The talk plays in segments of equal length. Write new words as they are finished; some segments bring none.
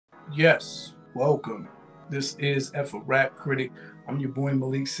Yes, welcome. This is A RAP CRITIC. I'm your boy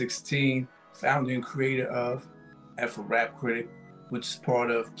Malik 16, founder and creator of A RAP CRITIC, which is part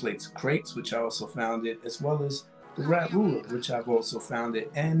of Plates of Crates, which I also founded, as well as the Rap Ruler, which I've also founded.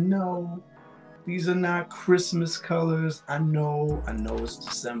 And no, these are not Christmas colors. I know it's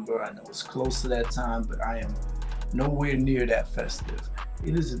December, I know it's close to that time, but I am nowhere near that festive.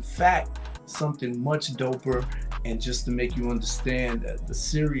 It is, in fact, something much doper. And just to make you understand the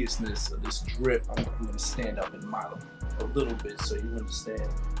seriousness of this drip, I'm going to stand up and model a little bit so you understand.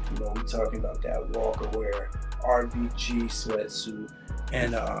 We're talking about that Walker Wear RBG sweatsuit.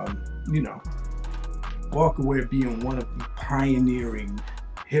 And, Walker Wear being one of the pioneering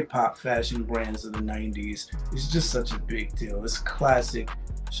hip hop fashion brands of the 90s is just such a big deal. It's classic.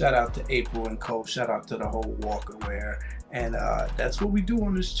 Shout out to April and Co. Shout out to the whole Walker Wear. And that's what we do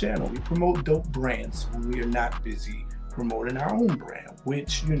on this channel. We promote dope brands when we are not busy promoting our own brand,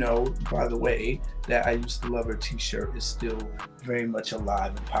 which, by the way, that I Used to Love Her t-shirt is still very much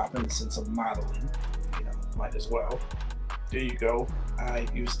alive and popping since I'm modeling. Might as well. There you go. I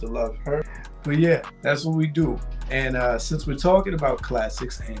used to love her. But yeah, that's what we do. And since we're talking about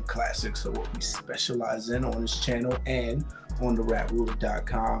classics, and classics are what we specialize in on this channel and on the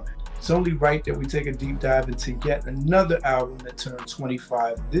raproller.com, it's only right that we take a deep dive into yet another album that turned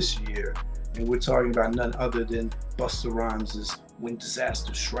 25 this year. And we're talking about none other than Busta Rhymes' When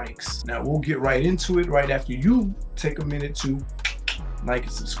Disaster Strikes. Now, we'll get right into it right after you take a minute to like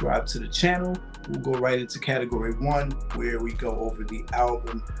and subscribe to the channel. We'll go right into category 1, where we go over the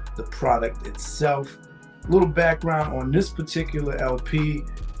album, the product itself. A little background on this particular LP.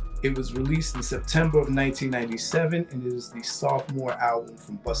 It was released in September of 1997, and it is the sophomore album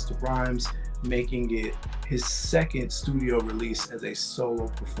from Busta Rhymes, making it his second studio release as a solo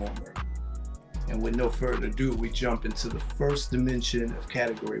performer. And with no further ado, we jump into the first dimension of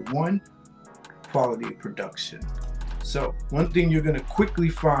category 1, quality of production. So one thing you're going to quickly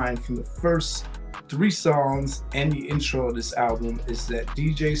find from the first 3 songs and the intro of this album is that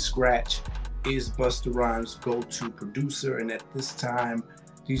DJ Scratch is Busta Rhymes' go-to producer, and at this time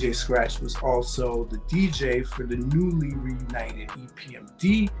DJ Scratch was also the DJ for the newly reunited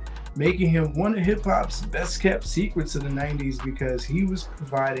EPMD, making him one of hip-hop's best-kept secrets of the 90s because he was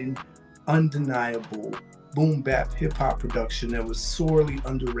providing undeniable boom-bap hip-hop production that was sorely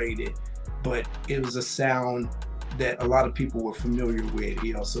underrated, but it was a sound that a lot of people were familiar with.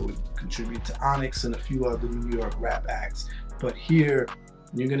 He also would contribute to Onyx and a few other New York rap acts. But here,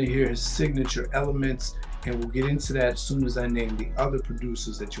 you're going to hear his signature elements, and we'll get into that as soon as I name the other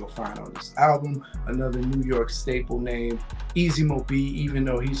producers that you'll find on this album. Another New York staple name, Easy Mo B, even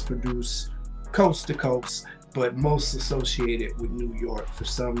though he's produced coast to coast, but most associated with New York for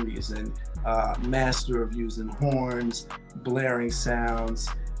some reason. Master of using horns, blaring sounds,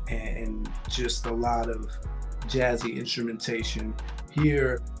 and just a lot of jazzy instrumentation.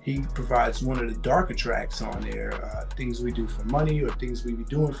 Here he provides one of the darker tracks on there, Things We Do for Money, or Things We Be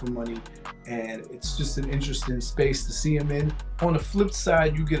Doing for Money, and it's just an interesting space to see him in. On the flip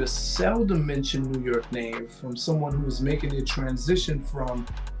side, you get a seldom mentioned New York name from someone who is making a transition from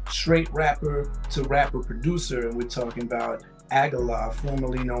straight rapper to rapper producer, and we're talking about Aguilar,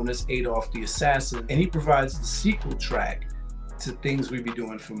 formerly known as Adolf the Assassin, and he provides the sequel track to Things We Be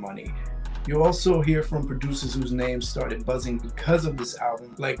Doing for Money. You'll also hear from producers whose names started buzzing because of this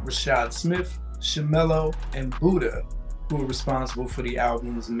album, like Rashad Smith, Shamello, and Buddha, who are responsible for the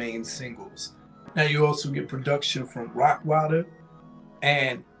album's main singles. Now you also get production from Rockwater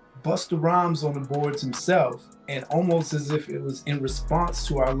and Busta Rhymes on the boards himself, and almost as if it was in response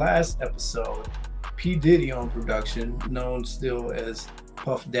to our last episode, P. Diddy on production, known still as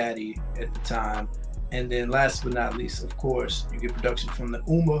Puff Daddy at the time. And then last but not least, of course, you get production from the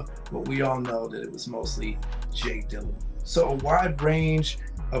Uma, but we all know that it was mostly Jay Dilla. So a wide range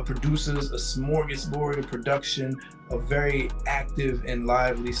of producers, a smorgasbord of production, a very active and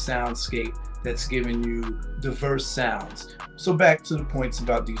lively soundscape that's giving you diverse sounds. So back to the points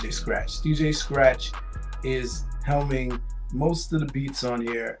about DJ Scratch. DJ Scratch is helming most of the beats on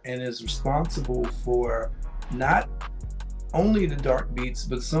here and is responsible for not only the dark beats,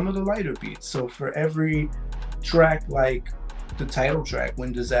 but some of the lighter beats. So for every track like the title track,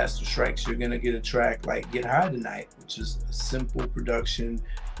 When Disaster Strikes, you're gonna get a track like Get High Tonight, which is a simple production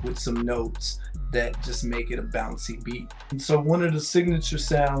with some notes that just make it a bouncy beat. And so one of the signature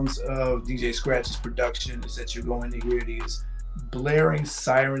sounds of DJ Scratch's production is that you're going to hear these blaring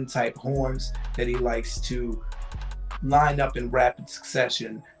siren type horns that he likes to line up in rapid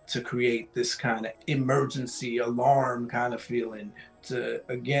succession to create this kind of emergency alarm kind of feeling, to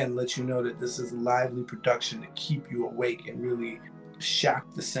again let you know that this is lively production to keep you awake and really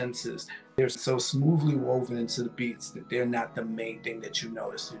shock the senses. They're so smoothly woven into the beats that they're not the main thing that you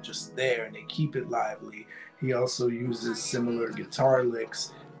notice. They're just there and they keep it lively. He also uses similar guitar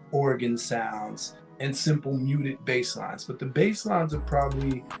licks, organ sounds, and simple muted bass lines. But the bass lines are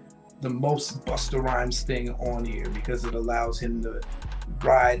probably the most Busta Rhymes thing on here because it allows him to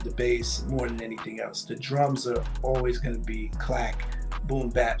ride the bass more than anything else. The drums are always going to be clack, boom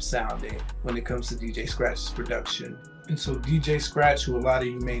bap sounding when it comes to DJ Scratch's production. And so DJ Scratch, who a lot of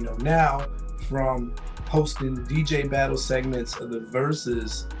you may know now from hosting the DJ battle segments of the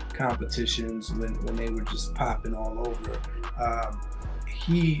Versus competitions when they were just popping all over,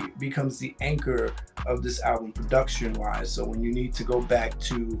 he becomes the anchor of this album production wise. So when you need to go back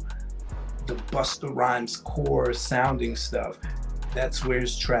to the Busta Rhymes core sounding stuff, that's where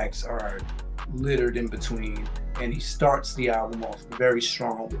his tracks are littered in between. And he starts the album off very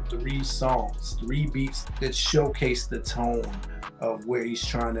strong with 3 songs, 3 beats that showcase the tone of where he's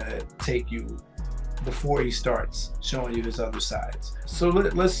trying to take you before he starts showing you his other sides. So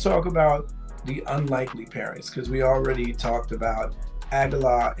let's talk about the unlikely pairings, because we already talked about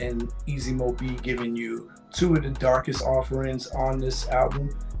Aguilar and Easy Mo B giving you 2 of the darkest offerings on this album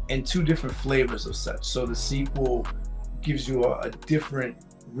and 2 different flavors of such. So the sequel gives you a different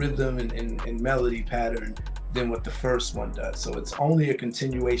rhythm and melody pattern than what the first one does. So it's only a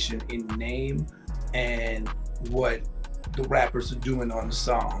continuation in name and what the rappers are doing on the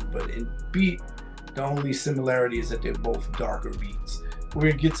song, but in beat, the only similarity is that they're both darker beats. Where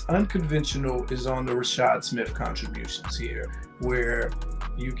it gets unconventional is on the Rashad Smith contributions here, where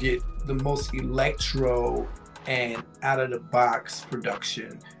you get the most electro and out-of-the-box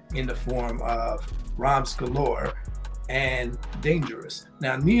production in the form of Rhymes Galore and Dangerous.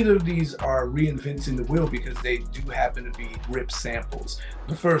 Now, neither of these are reinventing the wheel because they do happen to be rip samples.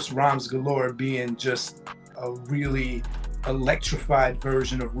 The first, Rhymes Galore, being just a really electrified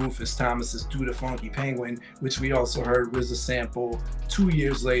version of Rufus Thomas's Do the Funky Penguin, which we also heard was a sample 2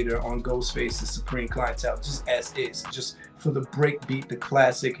 years later on Ghostface's Supreme Clientele, just as is, just for the breakbeat, the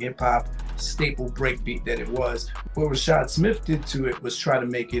classic hip-hop staple breakbeat that it was. What Rashad Smith did to it was try to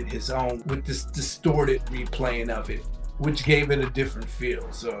make it his own with this distorted replaying of it, which gave it a different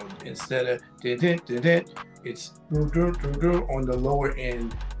feel. So instead of it's on the lower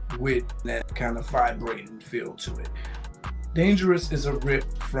end with that kind of vibrating feel to it. Dangerous is a rip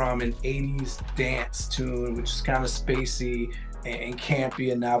from an 80s dance tune, which is kind of spacey and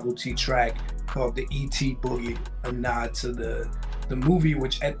campy, a novelty track called the E.T. Boogie, a nod to the movie,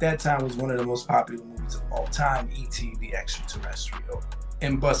 which at that time was one of the most popular movies of all time, E.T. the Extraterrestrial.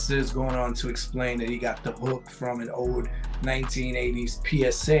 And Busta is going on to explain that he got the hook from an old 1980s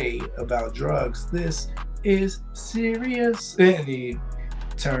PSA about drugs. This is serious. And he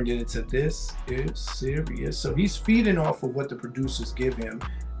turned it into This is Serious. So he's feeding off of what the producers give him,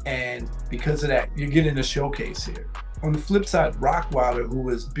 and because of that, you're getting a showcase here. On the flip side, Rockwilder, who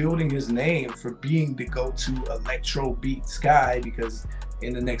was building his name for being the go-to electro beats guy, because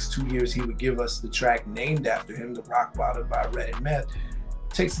in the next 2 years he would give us the track named after him, the Rockwilder by Red and Meth,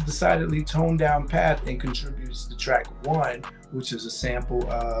 takes a decidedly toned down path and contributes to track 1, which is a sample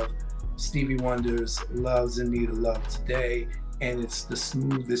of Stevie Wonder's Love's in Need of Love Today, and it's the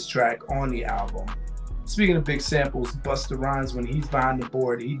smoothest track on the album. Speaking of big samples, Busta Rhymes, when he's behind the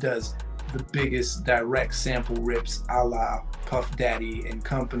board, he does the biggest direct sample rips a la Puff Daddy and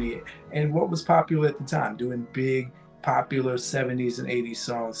company, and what was popular at the time, doing big, popular 70s and 80s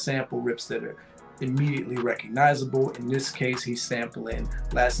songs, sample rips that are immediately recognizable. In this case, he's sampling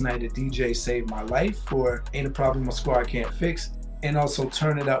Last Night a DJ Saved My Life for Ain't a Problem My Squad Can't Fix, and also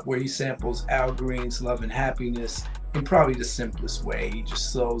Turn It Up, where he samples Al Green's Love and Happiness in probably the simplest way. He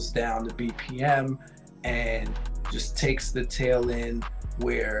just slows down the BPM and just takes the tail end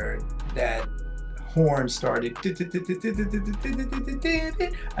where that horn started.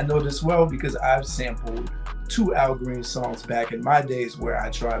 I know this well because I've sampled 2 Al Green songs back in my days where I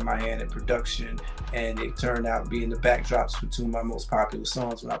tried my hand at production, and it turned out being the backdrops for 2 of my most popular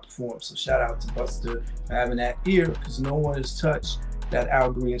songs when I performed. So shout out to Busta for having that ear, because no one has touched that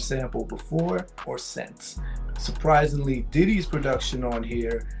Al Green sample before or since. Surprisingly, Diddy's production on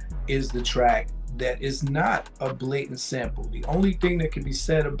here is the track that is not a blatant sample. The only thing that can be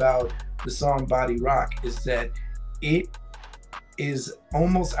said about the song Body Rock is that it is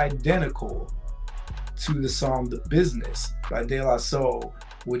almost identical to the song The Business by De La Soul,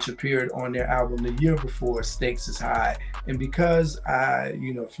 which appeared on their album the year before, Stakes is High. And because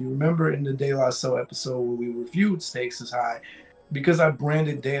if you remember in the De La Soul episode where we reviewed Stakes is High, because I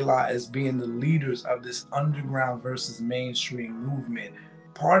branded De La as being the leaders of this underground versus mainstream movement,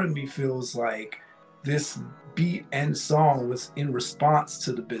 part of me feels like this beat and song was in response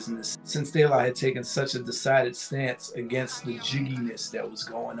to the business, since De La had taken such a decided stance against the jigginess that was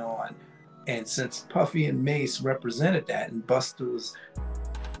going on. And since Puffy and Mace represented that, and Busta was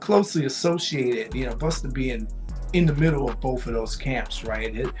closely associated, you know, Busta being in the middle of both of those camps,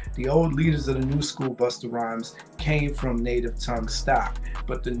 right? The old leaders of the new school Busta Rhymes came from native tongue stock,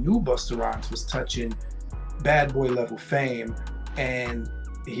 but the new Busta Rhymes was touching bad boy level fame, and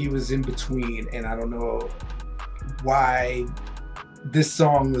he was in between. And I don't know why this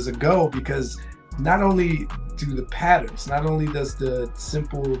song was a go, because not only do the patterns, not only does the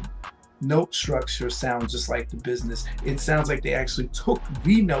simple note structure sound just like the business, it sounds like they actually took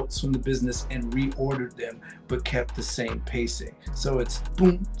the notes from the business and reordered them, but kept the same pacing. So it's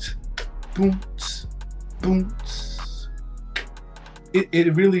boom, boom, boom.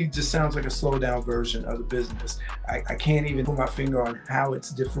 It really just sounds like a slowed down version of the business. I can't even put my finger on how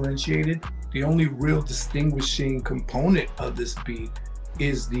it's differentiated. The only real distinguishing component of this beat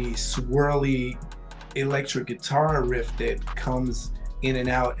is the swirly electric guitar riff that comes in and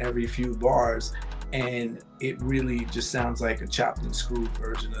out every few bars, and it really just sounds like a chopped and screwed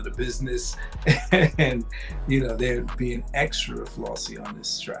version of the business. And you know, they're being extra flossy on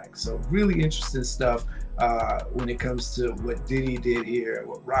this track. So really interesting stuff when it comes to what Diddy did here,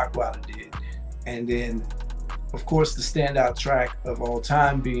 what Rockwilder did. And then of course the standout track of all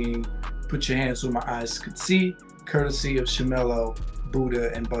time being Put Your Hands Where My Eyes Could See, courtesy of Shmello,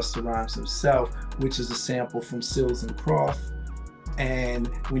 Buddha, and Busta Rhymes himself, which is a sample from Sills and Croft. And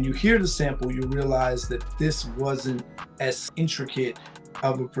when you hear the sample, you realize that this wasn't as intricate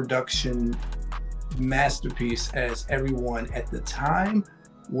of a production masterpiece as everyone at the time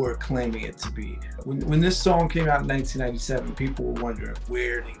were claiming it to be. When this song came out in 1997, people were wondering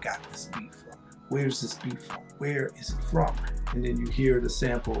where they got this beat from. Where's this beat from? Where is it from? And then you hear the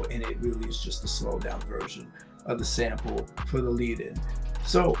sample, and it really is just a slowed down version of the sample for the lead-in.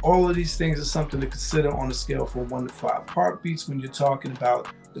 So all of these things are something to consider on a scale from 1 to 5 heartbeats when you're talking about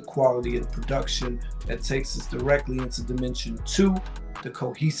the quality of the production. That takes us directly into dimension 2, the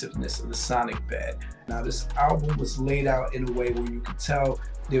cohesiveness of the sonic bed. Now this album was laid out in a way where you could tell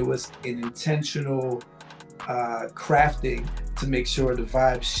there was an intentional crafting to make sure the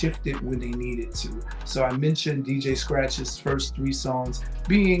vibe shifted when they needed to. So I mentioned DJ Scratch's first 3 songs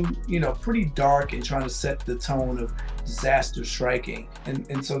being, you know, pretty dark and trying to set the tone of disaster striking.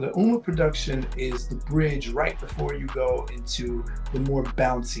 And so the Uma production is the bridge right before you go into the more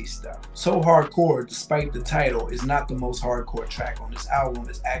bouncy stuff. So Hardcore, despite the title, is not the most hardcore track on this album.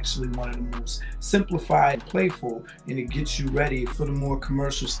 It's actually one of the most simplified and playful, and it gets you ready for the more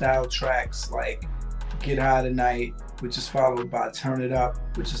commercial style tracks like Get High Tonight, which is followed by Turn It Up,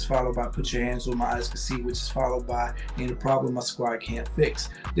 which is followed by Put Your Hands Where My Eyes Can See, which is followed by Ain't a Problem My Squad Can't Fix.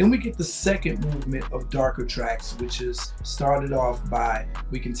 Then we get the second movement of darker tracks, which is started off by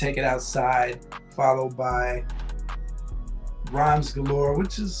We Can Take It Outside, followed by Rhymes Galore,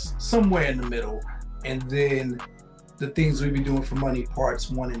 which is somewhere in the middle, and then The Things We Be Doing for Money parts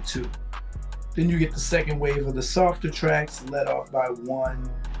 1 and 2. Then you get the second wave of the softer tracks, led off by One,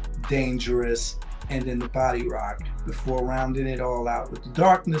 Dangerous, and then the body rock, before rounding it all out with the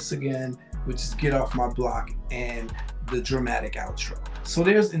darkness again, which is Get Off My Block, and the dramatic outro. So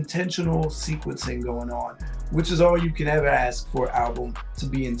there's intentional sequencing going on, which is all you can ever ask for an album, to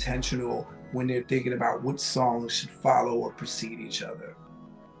be intentional when they're thinking about which songs should follow or precede each other.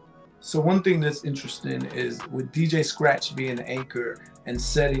 So one thing that's interesting is with DJ Scratch being the anchor and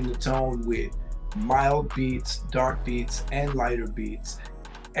setting the tone with mild beats, dark beats, and lighter beats,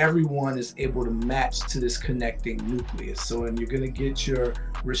 everyone is able to match to this connecting nucleus. So when you're gonna get your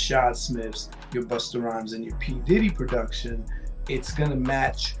Rashad Smiths, your Busta Rhymes, and your P. Diddy production, it's gonna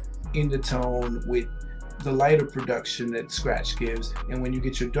match in the tone with the lighter production that Scratch gives. And when you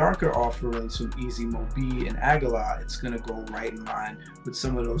get your darker offerings from Easy Mo B and Aguilar, it's gonna go right in line with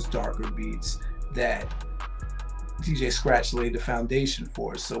some of those darker beats that DJ Scratch laid the foundation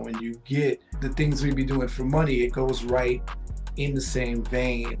for. So when you get The Things We Be Doing for Money, it goes right in the same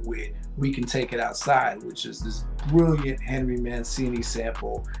vein with We Can Take It Outside, which is this brilliant Henry Mancini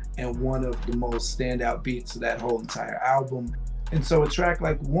sample and one of the most standout beats of that whole entire album. And so a track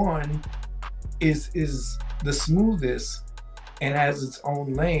like One is the smoothest and has its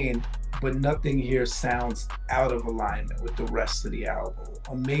own lane, but nothing here sounds out of alignment with the rest of the album.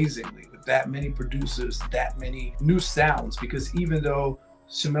 Amazingly, with that many producers, that many new sounds, because even though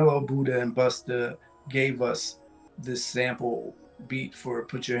Shmello, Buddha, and Busta gave us this sample beat for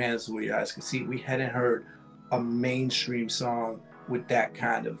Put Your Hands Where Your Eyes Can See, we hadn't heard a mainstream song with that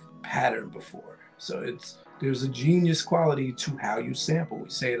kind of pattern before. So there's a genius quality to how you sample. We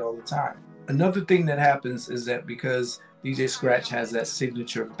say it all the time. Another thing that happens is that because DJ Scratch has that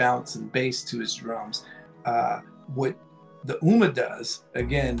signature bounce and bass to his drums, what the Uma does,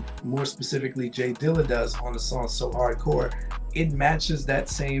 again, more specifically Jay Dilla does on the song So Hardcore, it matches that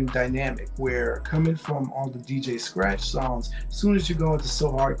same dynamic where coming from all the DJ Scratch songs, as soon as you go into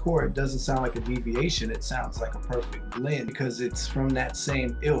So Hardcore, it doesn't sound like a deviation, it sounds like a perfect blend because it's from that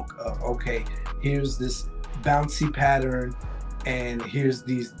same ilk of, okay, here's this bouncy pattern and here's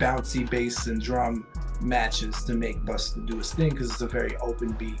these bouncy bass and drum matches to make Busta do his thing because it's a very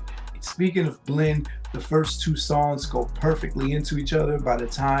open beat. Speaking of blend, the first two songs go perfectly into each other. By the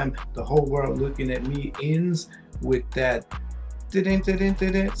time The Whole World Looking at Me ends with that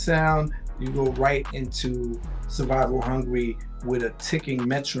sound, you go right into Survival Hungry with a ticking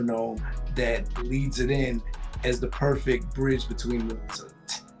metronome that leads it in as the perfect bridge between the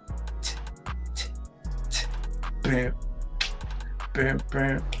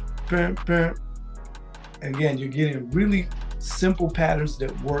again, you're getting really simple patterns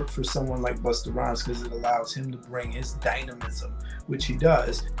that work for someone like Busta Rhymes because it allows him to bring his dynamism, which he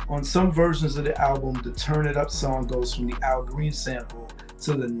does. On some versions of the album, the Turn It Up song goes from the Al Green sample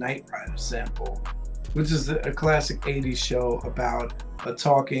to the Knight Rider sample, which is a classic 80s show about a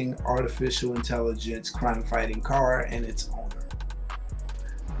talking artificial intelligence crime-fighting car and its owner.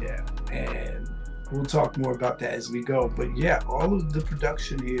 Yeah, and we'll talk more about that as we go. But yeah, all of the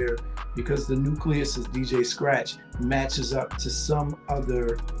production here, because the nucleus is DJ Scratch, matches up to some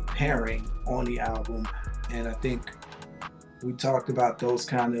other pairing on the album. And I think we talked about those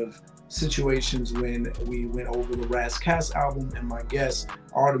kind of situations when we went over the Ras Kass album, and my guest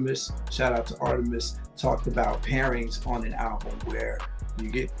Artemis, shout out to Artemis, talked about pairings on an album where you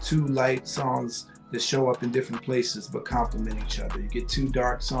get two light songs that show up in different places but complement each other. You get two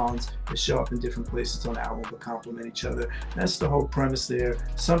dark songs that show up in different places on the album but complement each other. That's the whole premise there.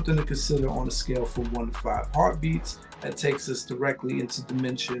 Something to consider on a scale from 1 to 5 heartbeats. That takes us directly into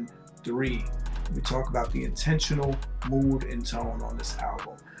dimension 3. We talk about the intentional mood and tone on this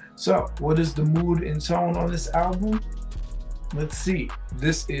album. So, what is the mood and tone on this album? Let's see.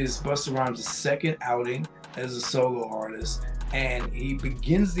 This is Busta Rhymes' second outing as a solo artist, and he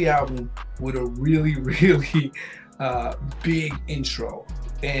begins the album with a really big intro,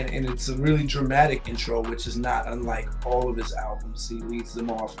 and it's a really dramatic intro, which is not unlike all of his albums. He leads them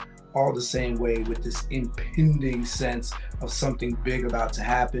off all the same way with this impending sense of something big about to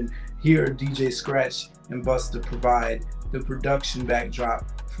happen. Here, DJ Scratch and Busta provide the production backdrop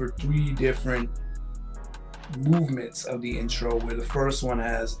for 3 different movements of the intro, where the first one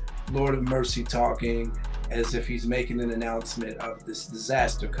has Lord of Mercy talking as if he's making an announcement of this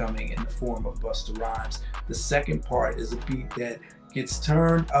disaster coming in the form of Busta Rhymes. The second part is a beat that gets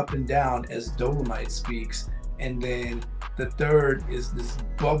turned up and down as Dolomite speaks, and then the third is this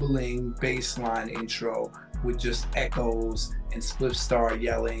bubbling bassline intro with just echoes and Spliff Star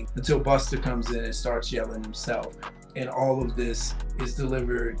yelling until Busta comes in and starts yelling himself. And all of this is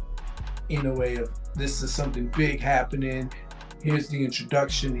delivered in a way of, this is something big happening. Here's the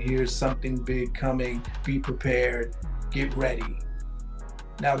introduction. Here's something big coming. Be prepared. Get ready.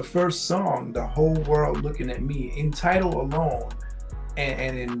 Now, the first song, The Whole World Looking at Me, in title alone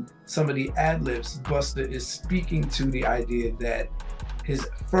and in some of the ad-libs, Busta is speaking to the idea that his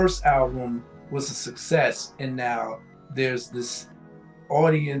first album was a success, and now there's this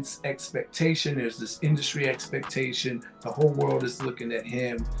audience expectation, there's this industry expectation. The whole world is looking at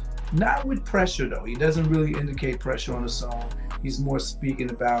him. Not with pressure though. He doesn't really indicate pressure on the song. He's more speaking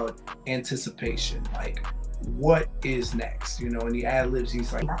about anticipation, like what is next? You know, in the ad-libs,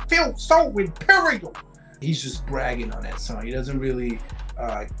 he's like, I feel so imperial. He's just bragging on that song. He doesn't really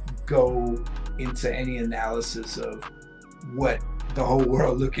go into any analysis of what The Whole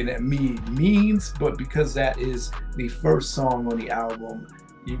World Looking at Me means, but because that is the first song on the album,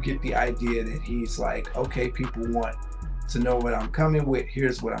 you get the idea that he's like, okay, people want to know what I'm coming with,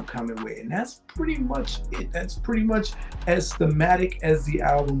 here's what I'm coming with. And that's pretty much it. That's pretty much as thematic as the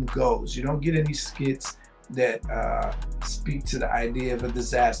album goes. You don't get any skits that speak to the idea of a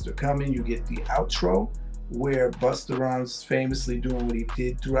disaster coming. You get the outro, where Busta Rhymes is famously doing what he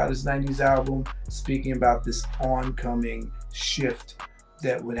did throughout his 90s album, speaking about this oncoming shift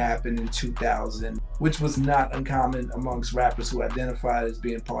that would happen in 2000, which was not uncommon amongst rappers who identified as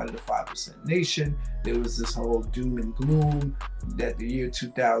being part of the 5% Nation. There was this whole doom and gloom that the year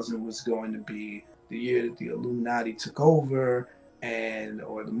 2000 was going to be the year that the Illuminati took over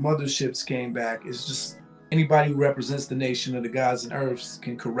or the motherships came back. It's just, anybody who represents the nation of the gods and earths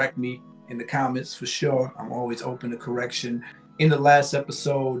can correct me in the comments for sure. I'm always open to correction. In the last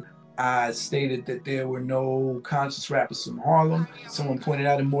episode, I stated that there were no conscious rappers from Harlem. Someone pointed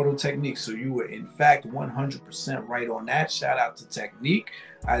out Immortal Technique. So you were, in fact, 100% right on that. Shout out to Technique.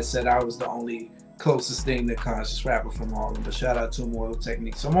 I said I was the only closest thing to conscious rapper from Harlem, but shout out to Immortal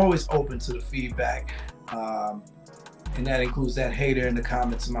Technique. So I'm always open to the feedback. And that includes that hater in the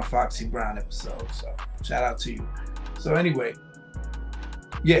comments of my Foxy Brown episode. So shout out to you. So anyway,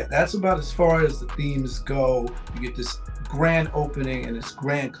 yeah, that's about as far as the themes go. You get this grand opening and this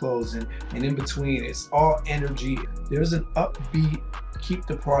grand closing, and in between it's all energy. There's an upbeat, keep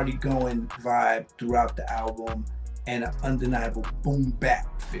the party going vibe throughout the album, and an undeniable boom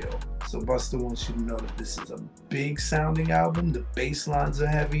bap feel. So Busta wants you to know that this is a big sounding album. The bass lines are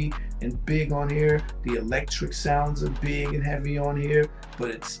heavy and big on here. The electric sounds are big and heavy on here,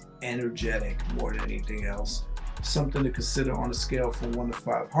 but it's energetic more than anything else. Something to consider on a scale from 1 to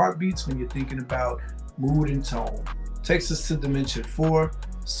 5 heartbeats when you're thinking about mood and tone. Takes us to dimension 4,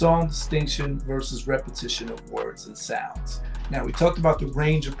 song distinction versus repetition of words and sounds. Now, we talked about the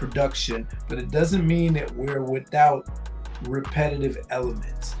range of production, but it doesn't mean that we're without repetitive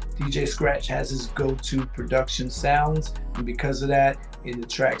elements. DJ Scratch has his go-to production sounds, and because of that, in the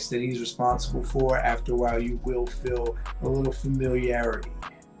tracks that he's responsible for, after a while you will feel a little familiarity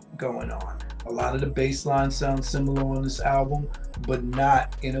going on. A lot of the bass lines sound similar on this album, but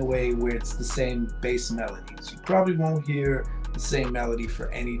not in a way where it's the same bass melodies. You probably won't hear the same melody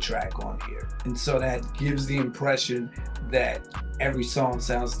for any track on here. And so that gives the impression that every song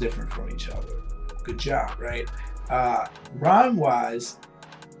sounds different from each other. Good job, right? Rhyme-wise,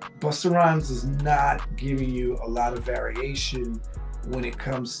 Busta Rhymes is not giving you a lot of variation when it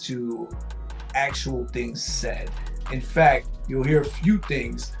comes to actual things said. In fact, you'll hear a few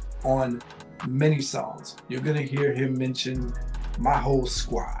things on many songs. You're gonna hear him mention my whole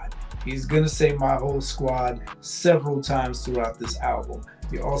squad. He's gonna say my whole squad several times throughout this album.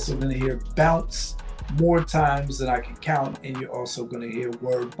 You're also gonna hear bounce more times than I can count, and you're also gonna hear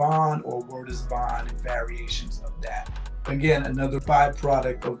word bond or word is bond and variations of that. Again, another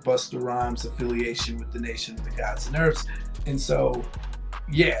byproduct of Busta Rhymes' affiliation with the Nation of the Gods and Earths. And so,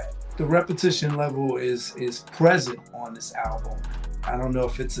 yeah, the repetition level is present on this album. I don't know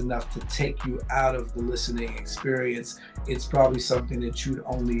if it's enough to take you out of the listening experience. It's probably something that you'd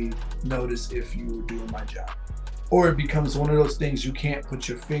only notice if you were doing my job. Or it becomes one of those things you can't put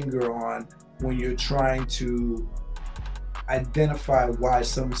your finger on when you're trying to identify why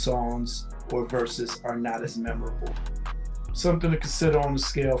some songs or verses are not as memorable. Something to consider on the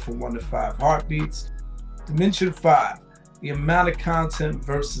scale from 1 to 5 heartbeats. Dimension 5, the amount of content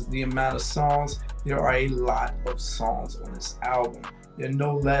versus the amount of songs. There are a lot of songs on this album. There are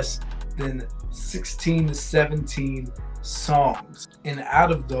no less than 16 to 17 songs. And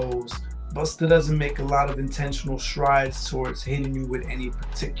out of those, Busta doesn't make a lot of intentional strides towards hitting you with any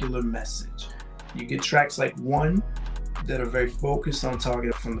particular message. You get tracks like One that are very focused on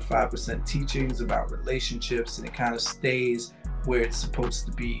talking from the 5% teachings about relationships, and it kind of stays where it's supposed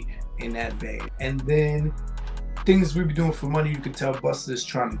to be in that vein. And then Things We Be Doing for Money, you can tell Busta is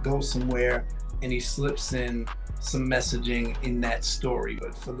trying to go somewhere, and he slips in some messaging in that story.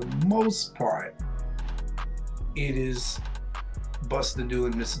 But for the most part, it is Busta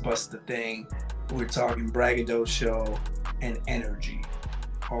doing this Busta thing. We're talking braggadocio and energy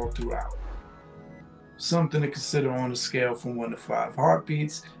all throughout. Something to consider on a scale from 1 to 5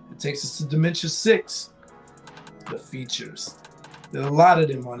 heartbeats. It takes us to dimension 6, the features. There are a lot of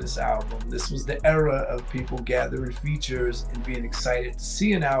them on this album. This was the era of people gathering features and being excited to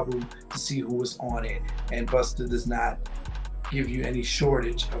see an album, to see who was on it. And Busta does not give you any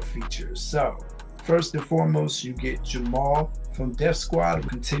shortage of features. So, first and foremost, you get Jamal from Def Squad,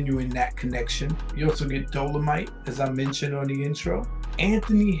 continuing that connection. You also get Dolomite, as I mentioned on the intro.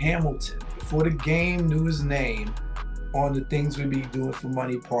 Anthony Hamilton, before the game knew his name, on the Things We Be Doing for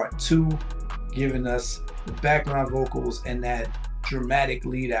Money Part 2, giving us the background vocals and that dramatic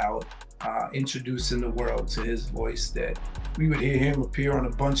lead out, introducing the world to his voice, that we would hear him appear on a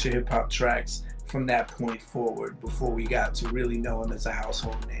bunch of hip hop tracks from that point forward before we got to really know him as a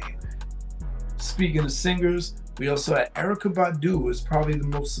household name. Speaking of singers, we also had Erykah Badu, who is probably the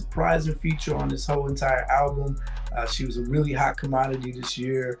most surprising feature on this whole entire album. She was a really hot commodity this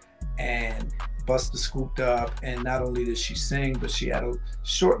year, and Busta scooped up, and not only did she sing, but she had a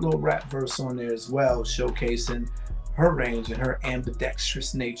short little rap verse on there as well, showcasing her range and her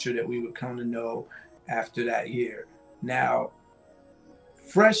ambidextrous nature that we would come to know after that year. Now,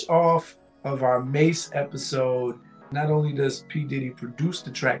 fresh off of our Mace episode, not only does P. Diddy produce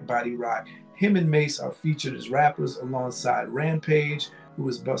the track Body Rock, him and Mace are featured as rappers alongside Rampage, who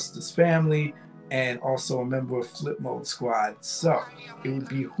is Busta's family, and also a member of Flip Mode Squad. So it would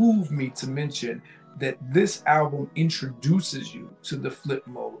behoove me to mention that this album introduces you to the Flip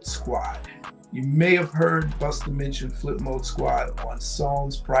Mode Squad. You may have heard Busta mention Flip Mode Squad on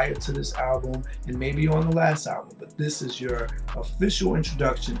songs prior to this album and maybe on the last album, but this is your official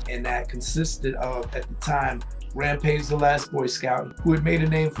introduction, and that consisted of, at the time, Rampage the Last Boy Scout, who had made a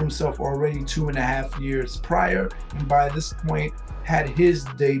name for himself already 2.5 years prior, and by this point had his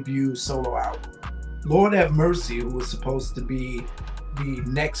debut solo album. Lord Have Mercy, who was supposed to be the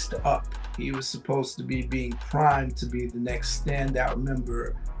next up. He was supposed to be being primed to be the next standout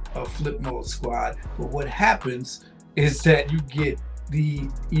member of Flip Mode Squad. But what happens is that you get the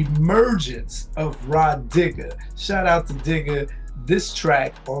emergence of Rah Digga. Shout out to Digga. This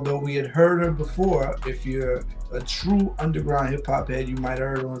track, although we had heard her before, if you're a true underground hip hop head, you might have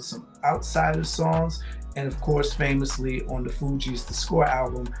heard her on some Outsider songs, and of course famously on the Fugees' The Score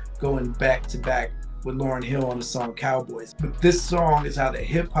album, going back to back with Lauryn Hill on the song Cowboys. But this song is how the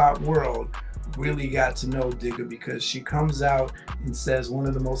hip hop world really got to know Digga, because she comes out and says one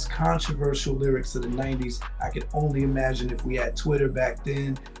of the most controversial lyrics of the 90s. I could only imagine if we had Twitter back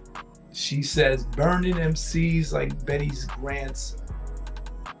then. She says, burning MCs like Betty's grandson.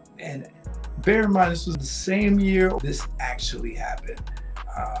 And bear in mind, this was the same year this actually happened.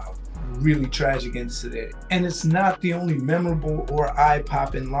 Really tragic incident. And it's not the only memorable or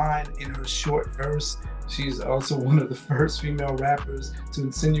eye-popping line in her short verse. She's also one of the first female rappers to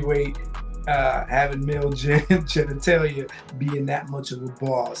insinuate having male genitalia being that much of a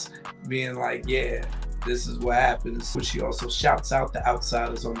boss, being like, yeah, this is what happens. But she also shouts out the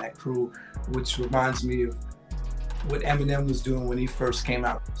outsiders on that crew, which reminds me of what Eminem was doing when he first came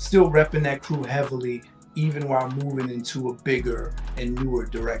out, still repping that crew heavily, even while moving into a bigger and newer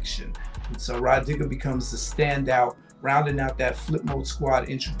direction. And so Rah Digga becomes the standout, rounding out that Flip Mode Squad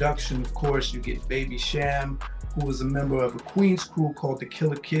introduction. Of course, you get Baby Sham, who was a member of a Queens crew called the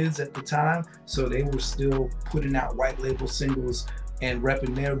Killer Kids at the time. So they were still putting out white label singles and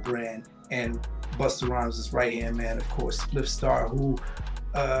repping their brand. And Busta Rhymes' right-hand man, of course, Spliff Star, who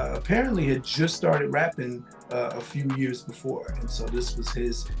apparently had just started rapping a few years before. And so this was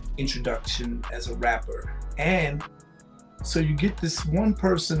his introduction as a rapper. And so you get this one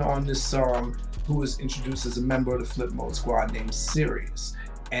person on this song who was introduced as a member of the Flip Mode Squad named Sirius.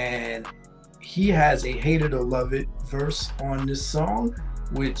 And he has a hate it or love it verse on this song,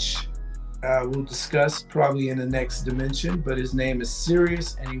 which we'll discuss probably in the next dimension, but his name is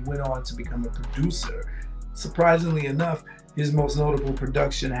Sirius, and he went on to become a producer. Surprisingly enough, his most notable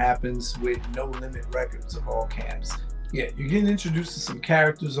production happens with No Limit Records of all camps. Yeah, you're getting introduced to some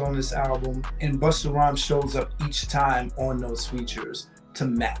characters on this album, and Busta Rhymes shows up each time on those features to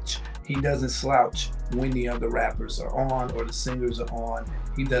match. He doesn't slouch when the other rappers are on or the singers are on.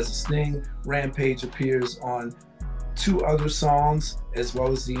 He does his thing. Rampage appears on 2 other songs as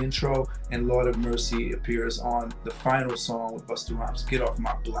well as the intro, and Lord of Mercy appears on the final song with Busta Rhymes, Get Off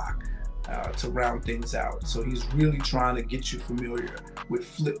My Block, to round things out. So he's really trying to get you familiar with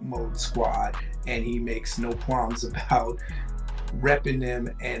Flip Mode Squad, and he makes no qualms about repping them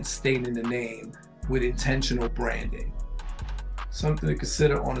and stating the name with intentional branding. Something to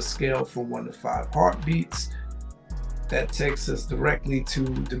consider on a scale from 1 to 5 heartbeats. That takes us directly to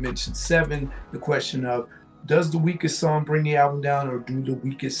Dimension 7, the question of, does the weakest song bring the album down, or do the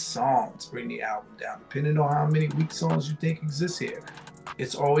weakest songs bring the album down? Depending on how many weak songs you think exist here.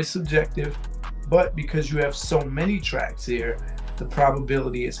 It's always subjective, but because you have so many tracks here, the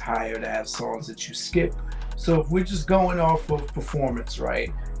probability is higher to have songs that you skip. So if we're just going off of performance,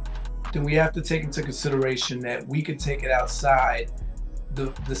 right, then we have to take into consideration that We Could Take It Outside,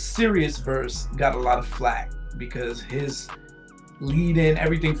 the Sirius verse got a lot of flack because his lead in,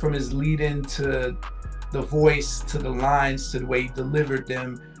 everything from his lead in to the voice to the lines to the way he delivered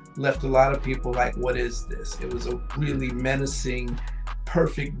them, left a lot of people like, what is this? It was a really menacing,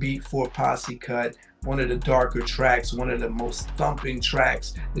 perfect beat for a posse cut, one of the darker tracks, one of the most thumping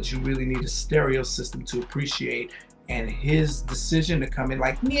tracks that you really need a stereo system to appreciate. And his decision to come in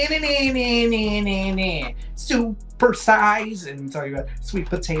like super size and talking about sweet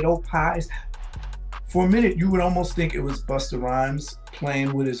potato pies. For a minute, you would almost think it was Busta Rhymes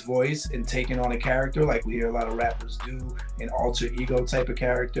playing with his voice and taking on a character like we hear a lot of rappers do, an alter ego type of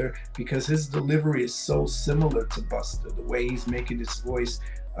character, because his delivery is so similar to Busta. The way he's making his voice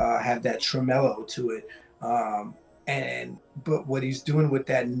have that tremolo to it. But what he's doing with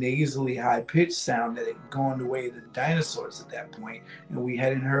that nasally high-pitched sound that had gone the way of the dinosaurs at that point, and we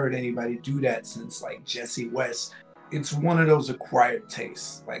hadn't heard anybody do that since like Jesse West. It's one of those acquired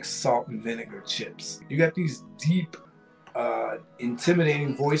tastes, like salt and vinegar chips. You got these deep,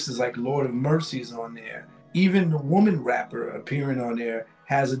 intimidating voices like Lord of Mercy's on there. Even the woman rapper appearing on there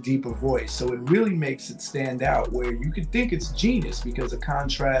has a deeper voice. So it really makes it stand out, where you could think it's genius because of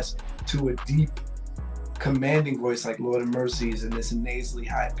contrast to a deep, commanding voice like Lord of Mercy's and this nasally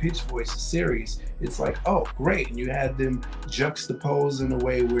high-pitched voice of Sirius. It's like, oh, great. And you had them juxtaposed in a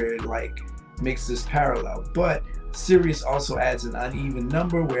way where it like makes this parallel. But Sirius also adds an uneven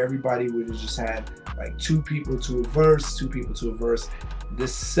number where everybody would have just had like two people to a verse, two people to a verse.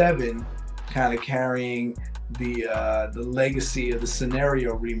 This 7 kind of carrying the legacy of the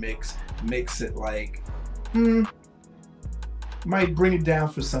Scenario remix makes it like, might bring it down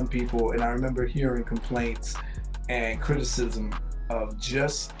for some people. And I remember hearing complaints and criticism of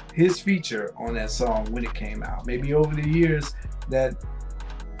just his feature on that song when it came out. Maybe over the years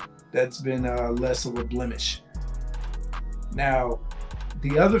that's been less of a blemish. Now,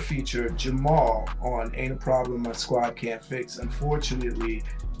 the other feature, Jamal, on Ain't a Problem My Squad Can't Fix, unfortunately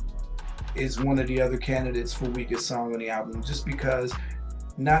is one of the other candidates for weakest song on the album, just because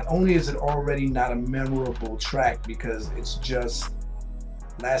not only is it already not a memorable track because it's just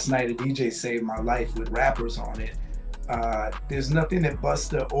Last Night a DJ Saved My Life with rappers on it. There's nothing that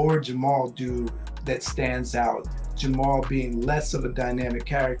Busta or Jamal do that stands out. Jamal being less of a dynamic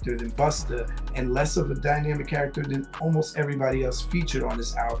character than Busta and less of a dynamic character than almost everybody else featured on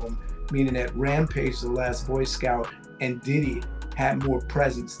this album, meaning that Rampage, The Last Boy Scout, and Diddy had more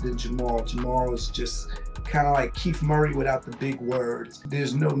presence than Jamal. Jamal is just kind of like Keith Murray without the big words.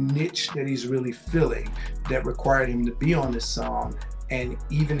 There's no niche that he's really filling that required him to be on this song, and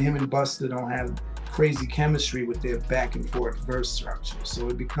even him and Busta don't have crazy chemistry with their back and forth verse structure. So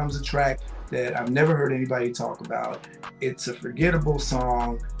it becomes a track that I've never heard anybody talk about. It's a forgettable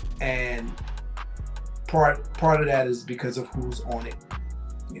song, and part of that is because of who's on it.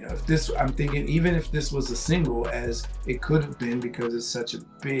 You know, if this, I'm thinking, even if this was a single, as it could have been because it's such a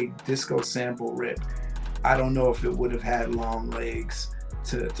big disco sample rip, I don't know if it would have had long legs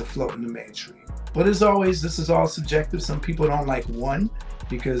to float in the mainstream. But as always, this is all subjective. Some people don't like one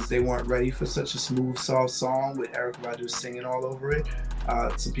because they weren't ready for such a smooth, soft song with Erykah Badu singing all over it.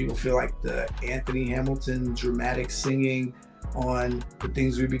 Some people feel like the Anthony Hamilton dramatic singing on The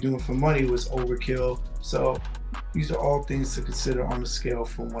Things We Be Doing for Money was overkill. So these are all things to consider on a scale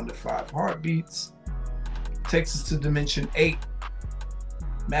from 1 to 5 heartbeats. Takes us to dimension 8,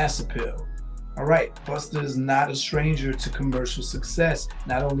 mass appeal. All right, Busta is not a stranger to commercial success.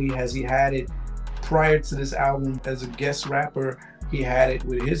 Not only has he had it prior to this album as a guest rapper, he had it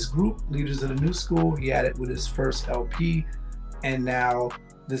with his group, Leaders of the New School. He had it with his first LP, and now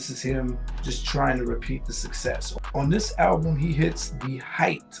this is him just trying to repeat the success. On this album, he hits the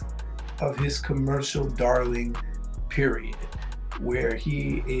height of his commercial darling period, where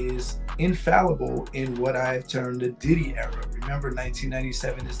he is infallible in what I've termed the Diddy era. Remember,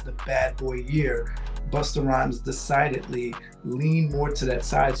 1997 is the bad boy year. Busta Rhymes decidedly leaned more to that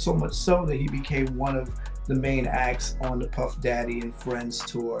side, so much so that he became one of the main acts on the Puff Daddy and Friends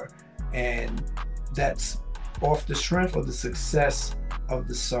tour. And that's off the strength of the success of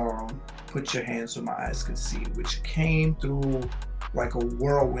the song Put Your Hands Where My Eyes Could See, which came through like a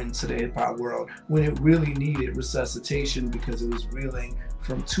whirlwind to the hip-hop world when it really needed resuscitation because it was reeling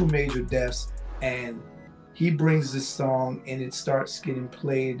from 2 major deaths. And he brings this song and it starts getting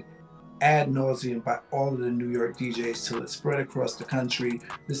played ad nauseum by all of the New York DJs till it spread across the country.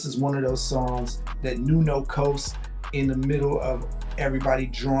 This is one of those songs that knew no coast. In the middle of everybody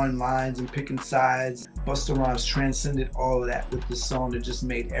drawing lines and picking sides, Busta Rhymes transcended all of that with this song that just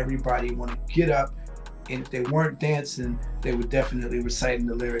made everybody want to get up, and if they weren't dancing, they were definitely reciting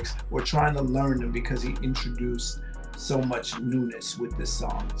the lyrics or trying to learn them because he introduced so much newness with this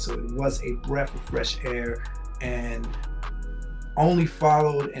song. So it was a breath of fresh air, and only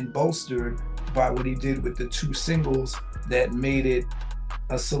followed and bolstered by what he did with the 2 singles that made it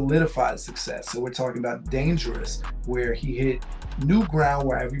a solidified success. So we're talking about Dangerous, where he hit new ground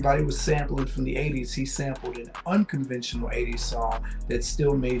where everybody was sampling from the 80s. He sampled an unconventional 80s song that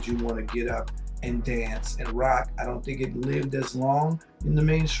still made you want to get up and dance and rock. I don't think it lived as long in the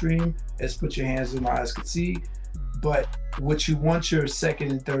mainstream as Put Your Hands Where My Eyes Could See, but what you want your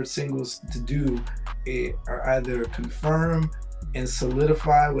second and third singles to do are either confirm and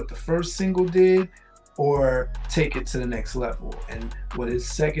solidify what the first single did, or take it to the next level. And what his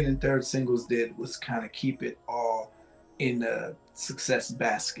second and third singles did was kind of keep it all in the success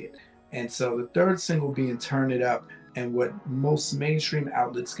basket. And so the third single being Turn It Up, and what most mainstream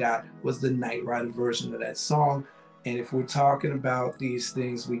outlets got was the Night Rider version of that song. And if we're talking about these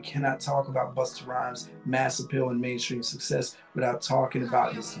things, we cannot talk about Busta Rhymes' mass appeal and mainstream success without talking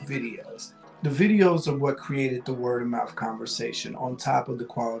about his videos. The videos are what created the word of mouth conversation on top of the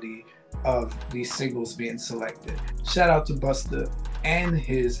quality of these singles being selected. Shout out to Busta and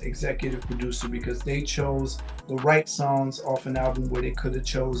his executive producer, because they chose the right songs off an album where they could have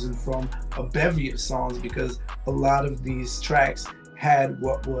chosen from a bevy of songs, because a lot of these tracks had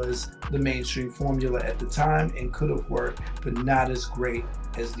what was the mainstream formula at the time and could have worked, but not as great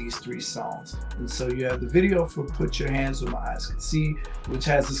as these 3 songs. And so you have the video for Put Your Hands Where My Eyes Can See, which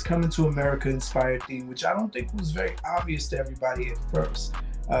has this Coming to America inspired theme, which I don't think was very obvious to everybody at first,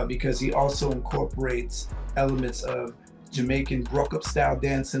 because he also incorporates elements of Jamaican broke-up style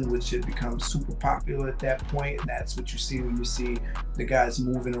dancing, which had become super popular at that point. And that's what you see when you see the guys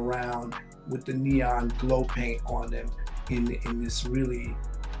moving around with the neon glow paint on them in this really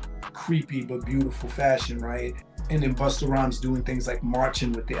creepy but beautiful fashion, right? And then Busta Rhymes doing things like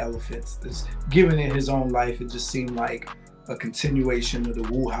marching with the elephants, just giving it his own life. It just seemed like a continuation of the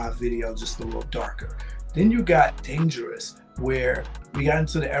Woo-Ha video, just a little darker. Then you got Dangerous, where we got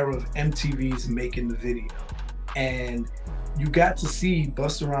into the era of MTV's making the video. And you got to see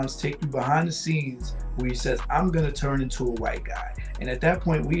Busta Rhymes take you behind the scenes where he says, I'm gonna turn into a white guy. And at that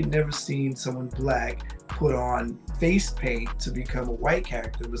point, we had never seen someone black put on face paint to become a white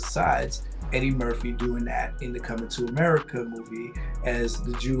character, besides Eddie Murphy doing that in the Coming to America movie as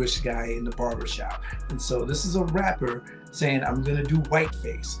the Jewish guy in the barbershop. And so this is a rapper saying, I'm gonna do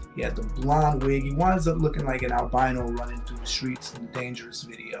whiteface. He had the blonde wig. He winds up looking like an albino running through the streets in the Dangerous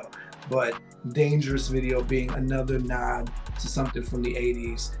video. But Dangerous video being another nod to something from the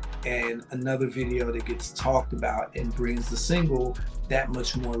 80s, and another video that gets talked about and brings the single that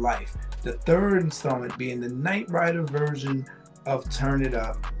much more life. The third installment being the Knight Rider version of Turn It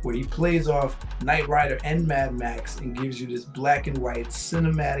Up, where he plays off Knight Rider and Mad Max and gives you this black and white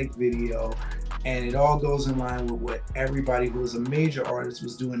cinematic video. And it all goes in line with what everybody who was a major artist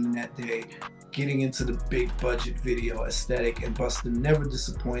was doing in that day, getting into the big budget video aesthetic, and Busta never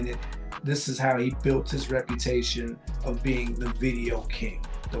disappointed. This is how he built his reputation of being the video king,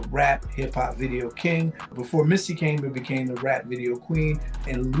 the rap hip hop video king. Before Missy came, it became the rap video queen,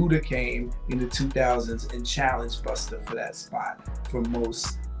 and Luda came in the 2000s and challenged Busta for that spot for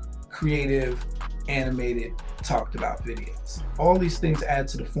most creative, animated, talked about videos. All these things add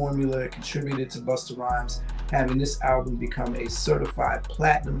to the formula, contributed to Busta Rhymes having this album become a certified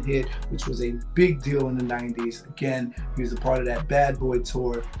platinum hit, which was a big deal in the 90s. Again, he was a part of that Bad Boy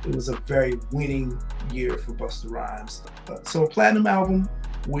tour. It was a very winning year for Busta Rhymes. So a platinum album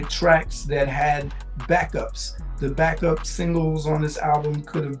with tracks that had backups. The backup singles on this album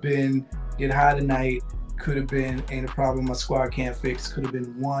could have been Get High Tonight, could have been Ain't a Problem My Squad Can't Fix, could have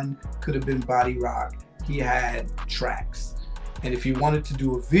been One, could have been Body Rock. He had tracks. And if he wanted to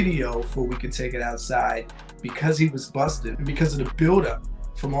do a video for We Could Take It Outside, because he was busted, and because of the buildup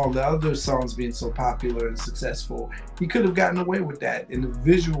from all the other songs being so popular and successful, he could have gotten away with that, and the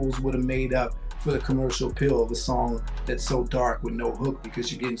visuals would have made up for the commercial appeal of a song that's so dark with no hook,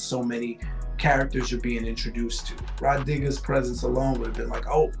 because you're getting so many characters you're being introduced to. Rod Digger's presence alone would have been like,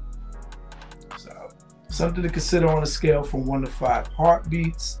 oh. So, something to consider on a scale from 1 to 5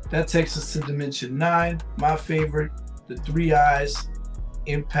 heartbeats. That takes us to Dimension 9. My favorite, the 3 I's: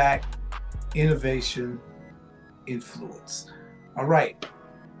 impact, innovation, influence. All right,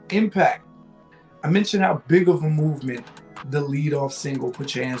 Impact. I mentioned how big of a movement the lead-off single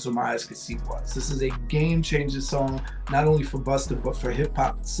Put Your Hands Where My Eyes Can See was. This is a game-changing song, not only for Busta, but for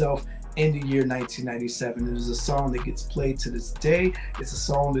hip-hop itself in the year 1997. It is a song that gets played to this day. It's a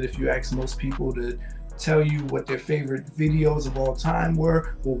song that if you ask most people to tell you what their favorite videos of all time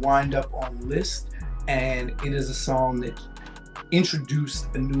were, will wind up on the list. And it is a song that introduced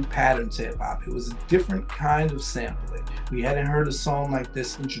a new pattern to hip-hop. It was a different kind of sampling. We hadn't heard a song like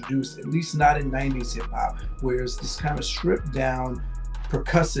this introduced, at least not in 90s hip-hop, where it's this kind of stripped down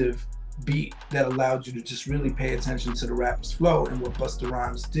percussive beat that allowed you to just really pay attention to the rapper's flow. And what Busta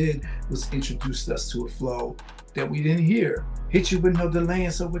Rhymes did was introduced us to a flow that we didn't hear. Hit you with no delay,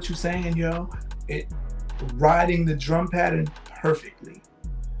 and so what you saying, yo? It riding the drum pattern perfectly.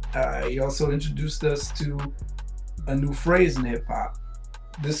 He also introduced us to a new phrase in hip hop.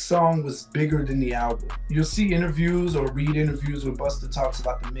 This song was bigger than the album. You'll see interviews or read interviews where Busta talks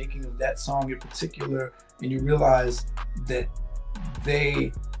about the making of that song in particular, and you realize that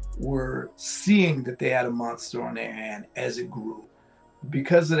they were seeing that they had a monster on their hand as it grew.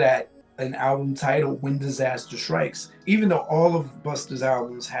 Because of that, an album titled When Disaster Strikes, even though all of Busta's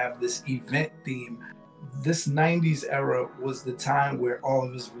albums have this event theme, this 90s era was the time where all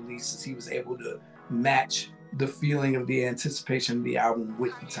of his releases, he was able to match the feeling of the anticipation of the album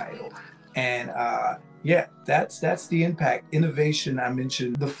with the title. And Yeah, that's the impact, innovation. I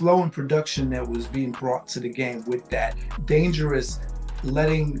mentioned the flow and production that was being brought to the game with that. Dangerous,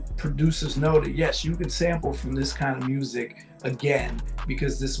 letting producers know that yes, you can sample from this kind of music again,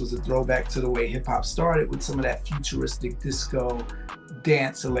 because this was a throwback to the way hip hop started with some of that futuristic disco,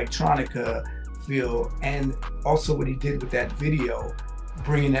 dance, electronica feel, and also what he did with that video,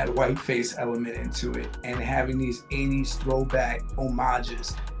 bringing that white face element into it and having these 80s throwback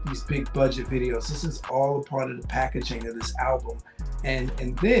homages, these big budget videos. This is all a part of the packaging of this album. And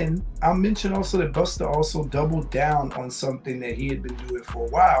then I'll mention also that Busta also doubled down on something that he had been doing for a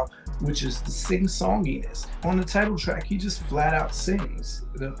while, which is the sing-songiness. On the title track, he just flat out sings.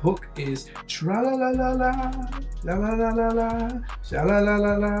 The hook is tra la la la la la la la la la sha la la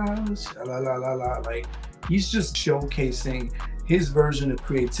la la sha la la la la. Like, he's just showcasing his version of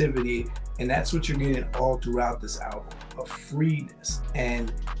creativity, and that's what you're getting all throughout this album, of freeness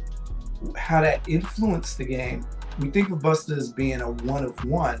and how that influenced the game. We think of Busta as being a one of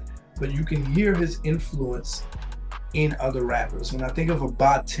one, but you can hear his influence in other rappers. When I think of a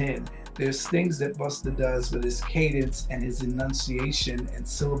Ba 10, there's things that Busta does with his cadence and his enunciation and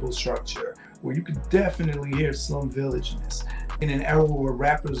syllable structure where you could definitely hear Slum Village-ness. In an era where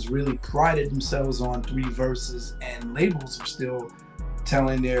rappers really prided themselves on 3 verses and labels were still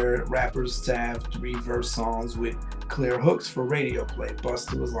telling their rappers to have 3 verse songs with clear hooks for radio play,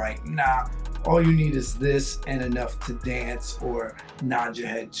 Busta was like, nah, all you need is this and enough to dance or nod your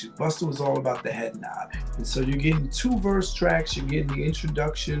head to. Busta was all about the head nod. And so you're getting 2 verse tracks, you're getting the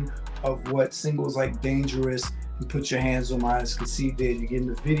introduction of what singles like Dangerous and Put Your Hands on Mine Cause He Did, you're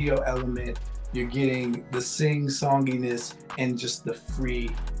getting the video element, you're getting the sing-songiness and just the free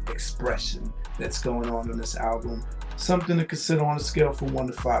expression that's going on in this album. Something to consider on a scale from 1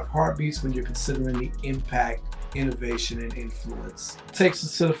 to 5 heartbeats when you're considering the impact, innovation, and influence. Takes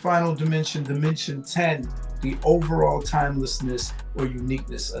us to the final dimension, dimension 10, the overall timelessness or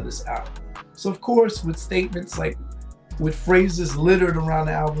uniqueness of this album. So of course, with statements like, with phrases littered around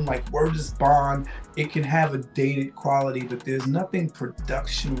the album like word is bond, it can have a dated quality, but there's nothing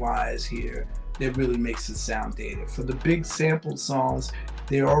production-wise here that really makes it sound dated. For the big sampled songs,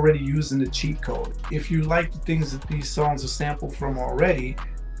 they're already using the cheat code. If you like the things that these songs are sampled from already,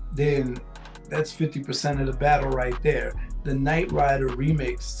 then that's 50% of the battle right there. The Knight Rider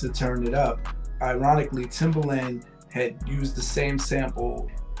remix to Turn It Up, ironically, Timbaland had used the same sample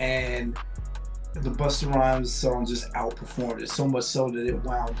and the Busta Rhymes song just outperformed it, so much so that it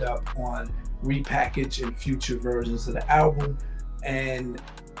wound up on repackaged and future versions of the album. And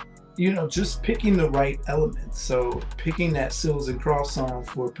you know, just picking the right elements. So picking that Sills and Cross song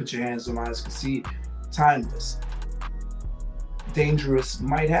for Put Your Hands on Mine Cause See, timeless. Dangerous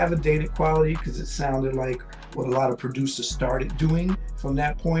might have a dated quality because it sounded like what a lot of producers started doing from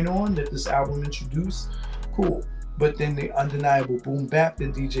that point on that this album introduced. Cool. But then the undeniable boom bap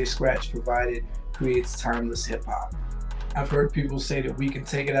that DJ Scratch provided creates timeless hip hop. I've heard people say that We Can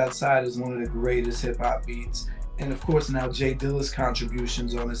Take It Outside is one of the greatest hip hop beats. And of course now Jay Dilla's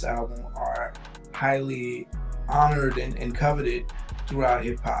contributions on this album are highly honored and coveted throughout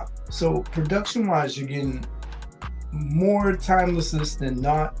hip hop. So production wise, you're getting more timelessness than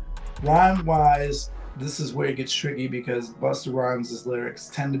not. Rhyme wise, this is where it gets tricky because Busta Rhymes'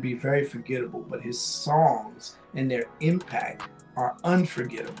 lyrics tend to be very forgettable, but his songs and their impact are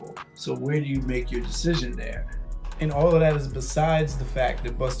unforgettable. So where do you make your decision there? And all of that is besides the fact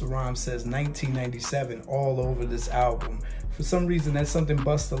that Busta Rhymes says 1997 all over this album. For some reason, that's something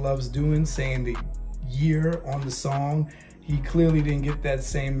Busta loves doing, saying the year on the song. He clearly didn't get that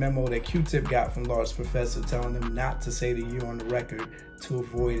same memo that Q-Tip got from Large Professor telling him not to say the year on the record to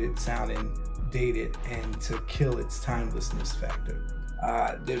avoid it sounding dated and to kill its timelessness factor.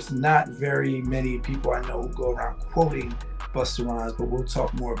 There's not very many people I know who go around quoting Busta Rhymes, but we'll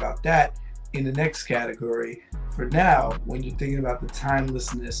talk more about that in the next category. For now, when you're thinking about the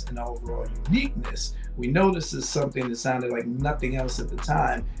timelessness and overall uniqueness, we know this is something that sounded like nothing else at the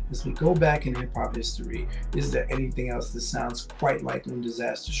time. As we go back in hip-hop history, is there anything else that sounds quite like When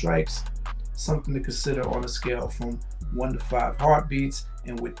Disaster Strikes? Something to consider on a scale from 1 to 5 heartbeats.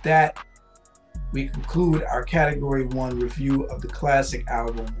 And with that, we conclude our Category 1 review of the classic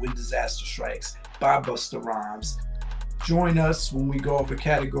album When Disaster Strikes by Busta Rhymes. Join us when we go over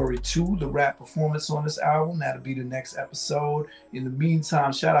Category 2, the rap performance on this album. That'll be the next episode. In the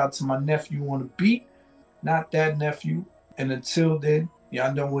meantime, shout out to my nephew on the beat, not that nephew. And until then,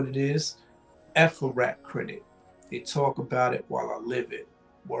 y'all know what it is. F a rap critic. They talk about it while I live it.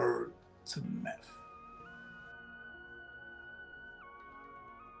 Word to meth.